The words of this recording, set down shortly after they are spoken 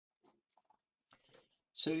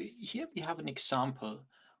So here we have an example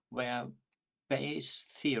where Bayes'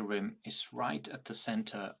 theorem is right at the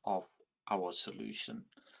center of our solution.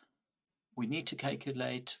 We need to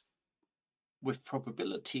calculate with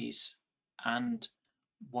probabilities, and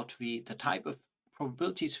the type of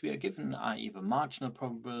probabilities we are given are either marginal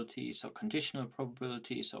probabilities or conditional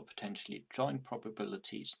probabilities or potentially joint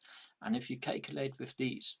probabilities. And if you calculate with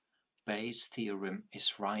these, Bayes' theorem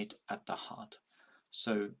is right at the heart.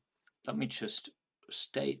 So let me just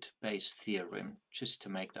state Bayes' theorem just to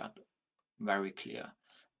make that very clear.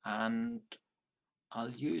 And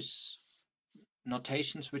I'll use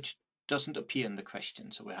notations which doesn't appear in the question,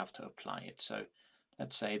 so we have to apply it. So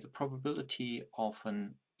let's say the probability of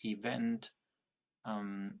an event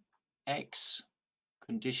x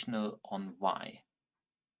conditional on y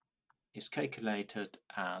is calculated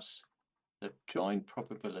as the joint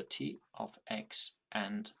probability of x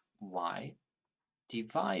and y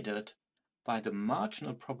divided by the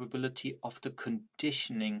marginal probability of the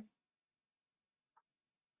conditioning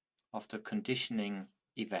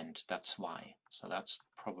event, that's y. So that's the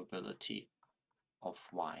probability of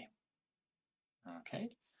y. Okay,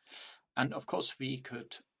 and of course we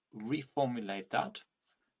could reformulate that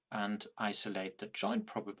and isolate the joint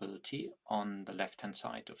probability on the left hand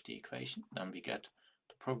side of the equation. Then we get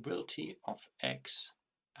the probability of x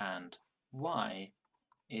and y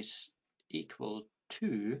is equal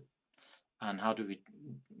to, and how do we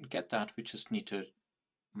get that? We just need to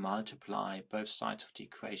multiply both sides of the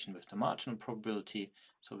equation with the marginal probability,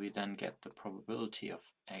 so we then get the probability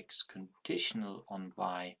of x conditional on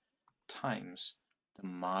y times the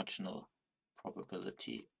marginal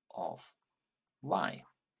probability of y.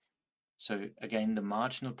 So again, the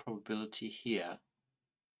marginal probability here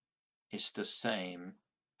is the same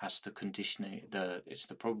as the conditioning, it's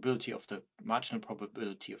the probability of the marginal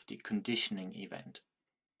probability of the conditioning event.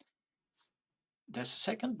 There's a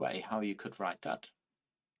second way how you could write that.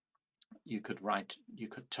 You could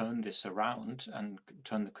turn this around and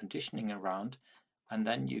turn the conditioning around, and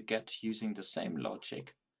then you get, using the same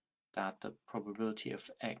logic, that the probability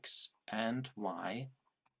of x and y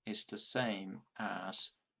is the same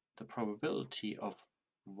as the probability of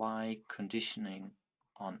y conditioning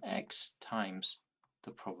on x times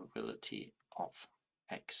the probability of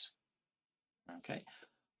x. Okay,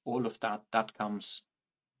 all of that comes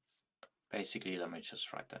basically, let me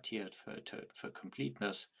just write that here for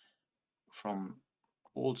completeness, from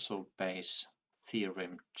also Bayes'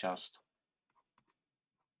 theorem, just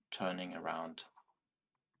turning around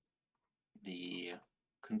the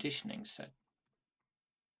conditioning set.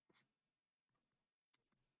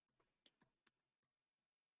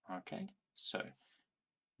 Okay, so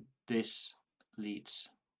this leads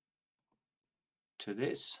to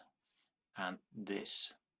this, and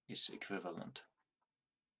this is equivalent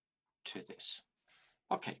to this.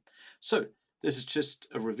 Okay, so this is just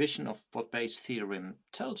a revision of what Bayes' theorem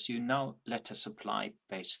tells you. Now let us apply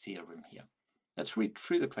Bayes' theorem here. Let's read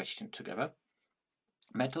through the question together.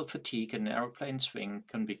 Metal fatigue in an aeroplane swing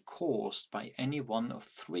can be caused by any one of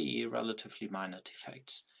three relatively minor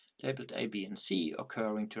defects, labeled A, B, and C,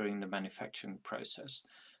 occurring during the manufacturing process.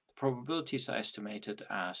 The probabilities are estimated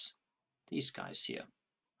as these guys here.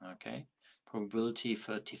 Okay, probability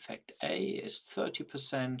for defect A is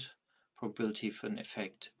 30%, probability for an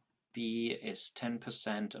effect B is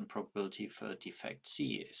 10%, and probability for defect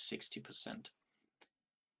C is 60%.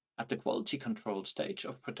 At the quality control stage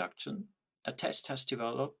of production, a test has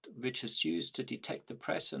developed which is used to detect the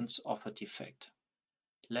presence of a defect.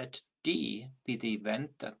 Let D be the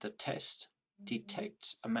event that the test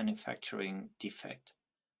detects a manufacturing defect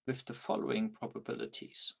with the following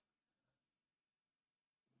probabilities.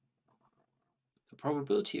 The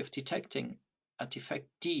probability of detecting a defect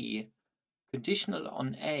D conditional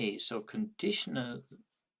on A, so conditioning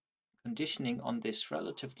on this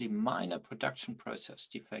relatively minor production process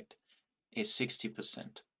defect, is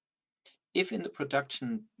 60%. If in the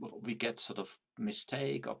production we get sort of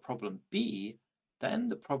mistake or problem B, then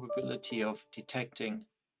the probability of detecting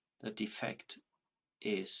the defect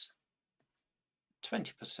is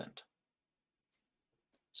 20%.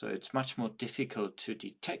 So it's much more difficult to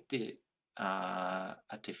detect a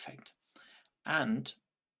defect. And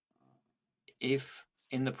if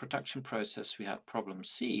in the production process we have problem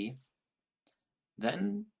C,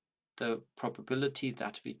 then the probability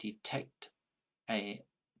that we detect a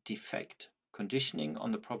defect conditioning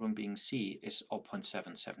on the problem being C is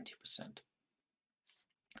 0.770%.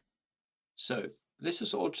 So this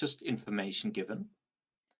is all just information given.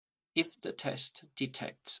 If the test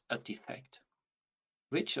detects a defect,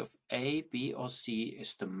 which of A, B, or C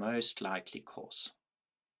is the most likely cause?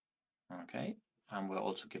 Okay, and we're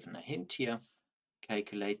also given a hint here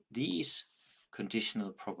calculate these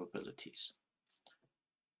conditional probabilities.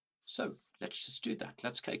 So let's just do that.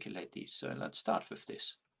 Let's calculate these. So let's start with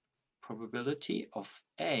this. Probability of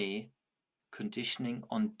A conditioning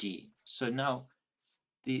on D. So now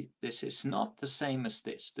this is not the same as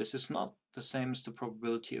this. This is not the same as the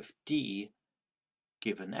probability of D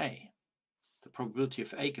given A. The probability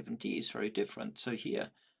of A given D is very different. So here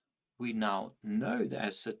we now know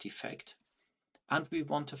there's a defect, and we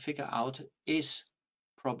want to figure out, is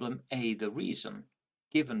problem A the reason,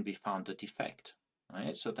 given we found a defect.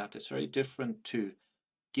 Right? So that is very different to,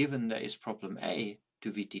 given there is problem A,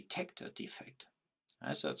 do we detect a defect?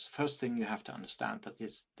 Right? So that's the first thing you have to understand, that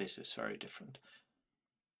this is very different.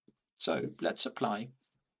 So let's apply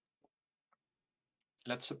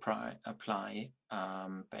Bayes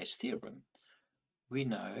theorem. We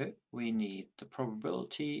know we need the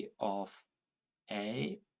probability of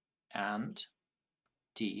A and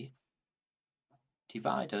D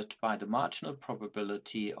divided by the marginal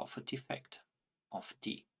probability of a defect of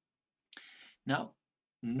D. Now,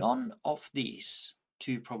 none of these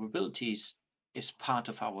two probabilities is part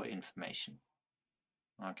of our information.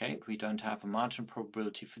 Okay, we don't have a marginal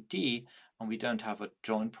probability for D, and we don't have a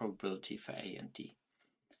joint probability for A and D.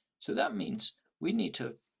 So that means we need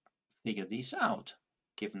to figure these out,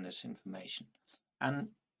 given this information. And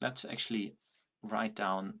let's actually write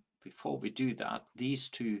down, before we do that, these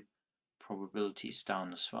two probabilities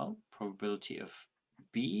down as well. Probability of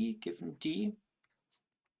B given D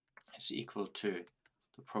is equal to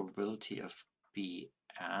the probability of B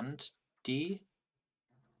and D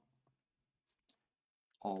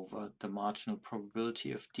over the marginal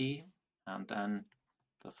probability of D, and then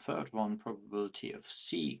the third one, probability of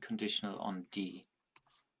C conditional on D,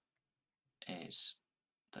 is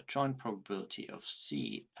the joint probability of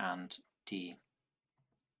C and D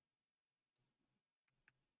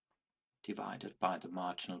divided by the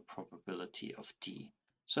marginal probability of D.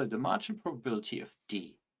 So the marginal probability of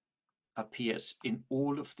D appears in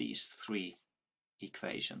all of these three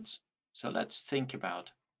equations. So let's think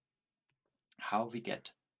about how we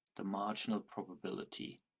get the marginal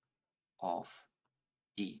probability of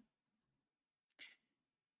D.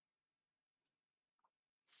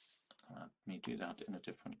 Let me do that in a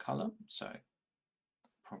different color. So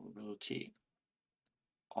probability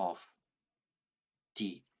of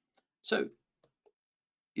D. So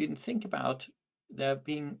you can think about there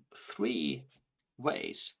being three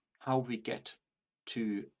ways how we get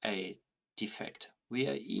to a defect. We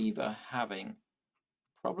are either having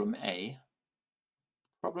problem A,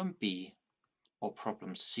 problem B, or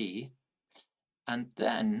problem C, and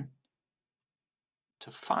then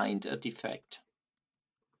to find a defect,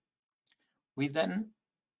 we then,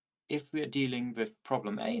 if we are dealing with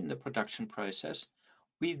problem A in the production process,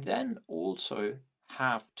 we then also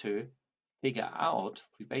have to figure out,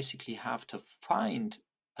 we basically have to find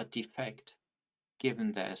a defect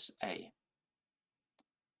given there's A.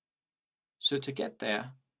 So to get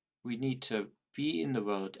there, we need to be in the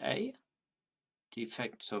world A,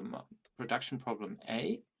 defect, so production problem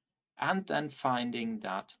A, and then finding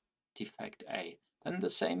that defect A. Then the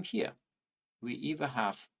same here. We either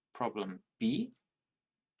have problem B,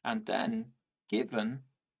 and then given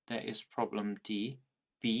there is problem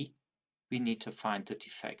B, we need to find the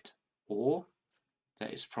defect. Or there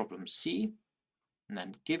is problem C, and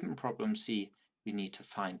then given problem C, we need to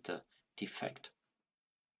find the defect.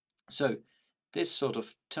 So this sort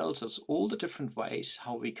of tells us all the different ways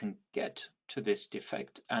how we can get to this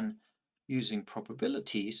defect, and using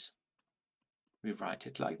probabilities, we write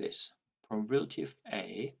it like this. Probability of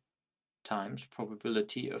A times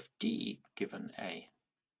probability of D given A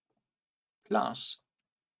plus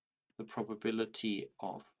the probability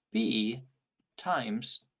of B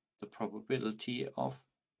times the probability of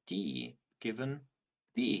D given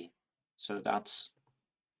B. So that's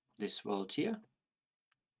this world here.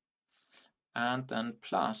 And then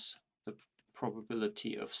plus the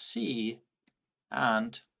probability of C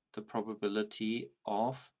and the probability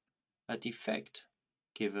of a defect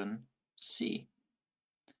given C.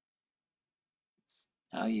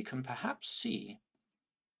 Now you can perhaps see,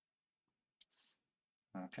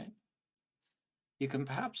 okay, you can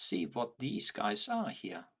perhaps see what these guys are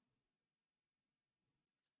here.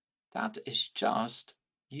 That is just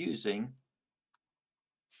using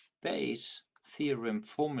Bayes theorem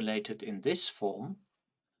formulated in this form.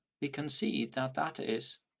 We can see that that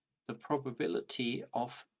is the probability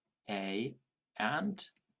of A and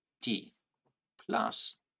D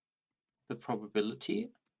plus the probability,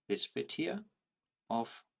 this bit here,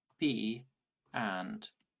 of B and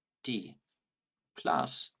D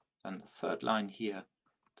plus, and the third line here,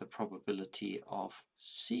 the probability of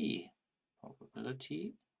C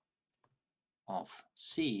probability of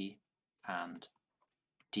C and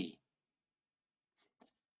D.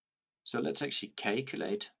 So let's actually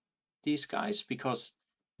calculate these guys, because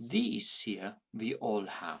these here we all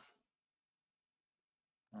have.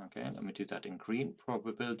 Okay, let me do that in green.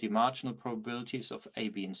 Probability, marginal probabilities of A,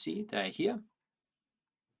 B, and C, they're here.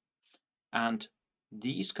 And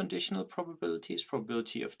these conditional probabilities,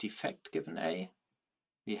 probability of defect given A,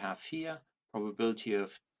 we have here. Probability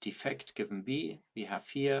of defect given B, we have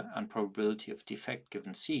here. And probability of defect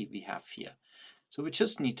given C, we have here. So we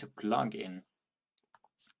just need to plug in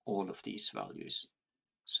all of these values.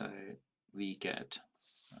 So we get,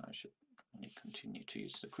 I should continue to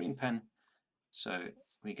use the green pen. So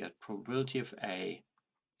we get probability of A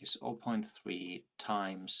is 0.3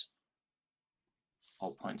 times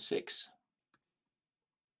 0.6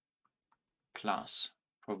 plus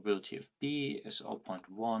probability of B is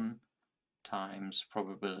 0.1 times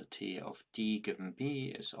probability of D given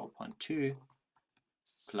B is 0.2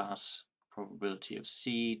 plus probability of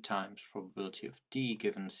C times probability of D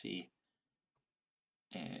given C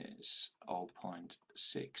is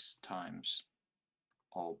 0.6 times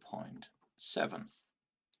 0.7.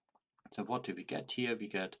 So what do we get here? We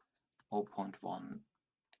get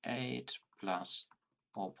 0.18 plus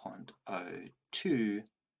 0.02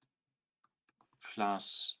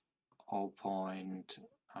 plus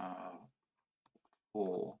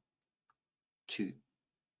 0.42.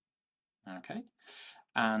 Okay,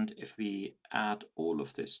 and if we add all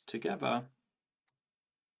of this together,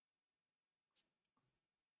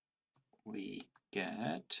 we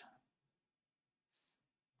get,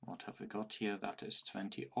 what have we got here? That is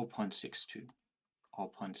 0.62.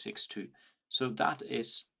 0.62. So that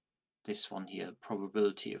is this one here,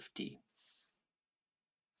 probability of D.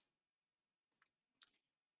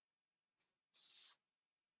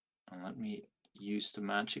 And let me use the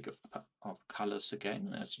magic of colors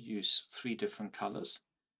again. Let's use 3 different colors.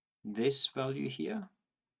 This value here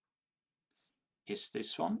is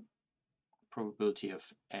this one, probability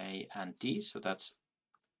of A and D, so that's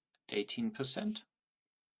 18%.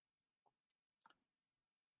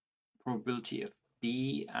 Probability of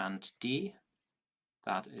B and D,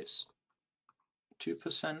 that is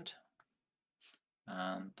 2%.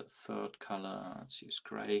 And the third color, let's use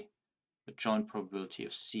gray, the joint probability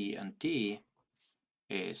of C and D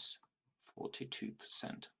is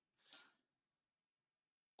 42%.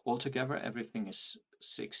 Altogether, everything is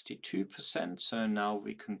 62%. So now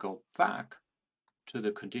we can go back to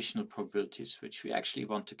the conditional probabilities, which we actually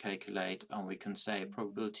want to calculate, and we can say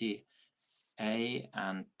probability A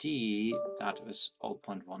and D, that is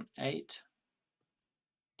 0.18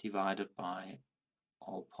 divided by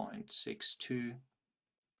 0.62.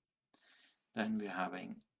 Then we're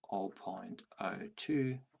having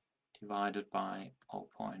 0.02 divided by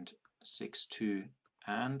 0.62,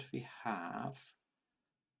 and we have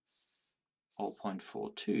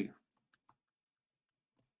 0.42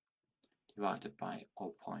 divided by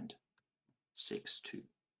 0.62.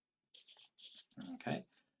 Okay,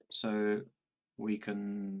 so we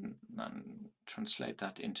can then translate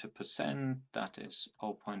that into percent. That is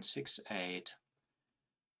 0.68.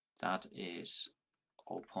 That is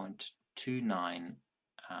 0.29,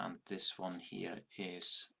 and this one here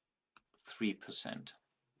is 3%.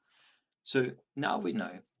 So now we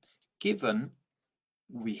know, given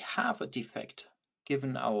we have a defect,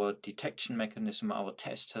 given our detection mechanism, our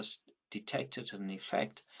test has detected an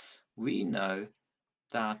effect, we know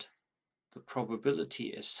that the probability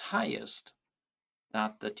is highest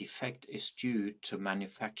that the defect is due to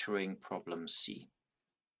manufacturing problem C.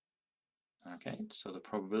 Okay, so the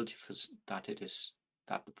probability for that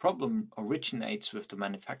the problem originates with the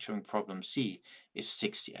manufacturing problem C is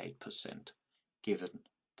 68%, given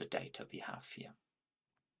the data we have here.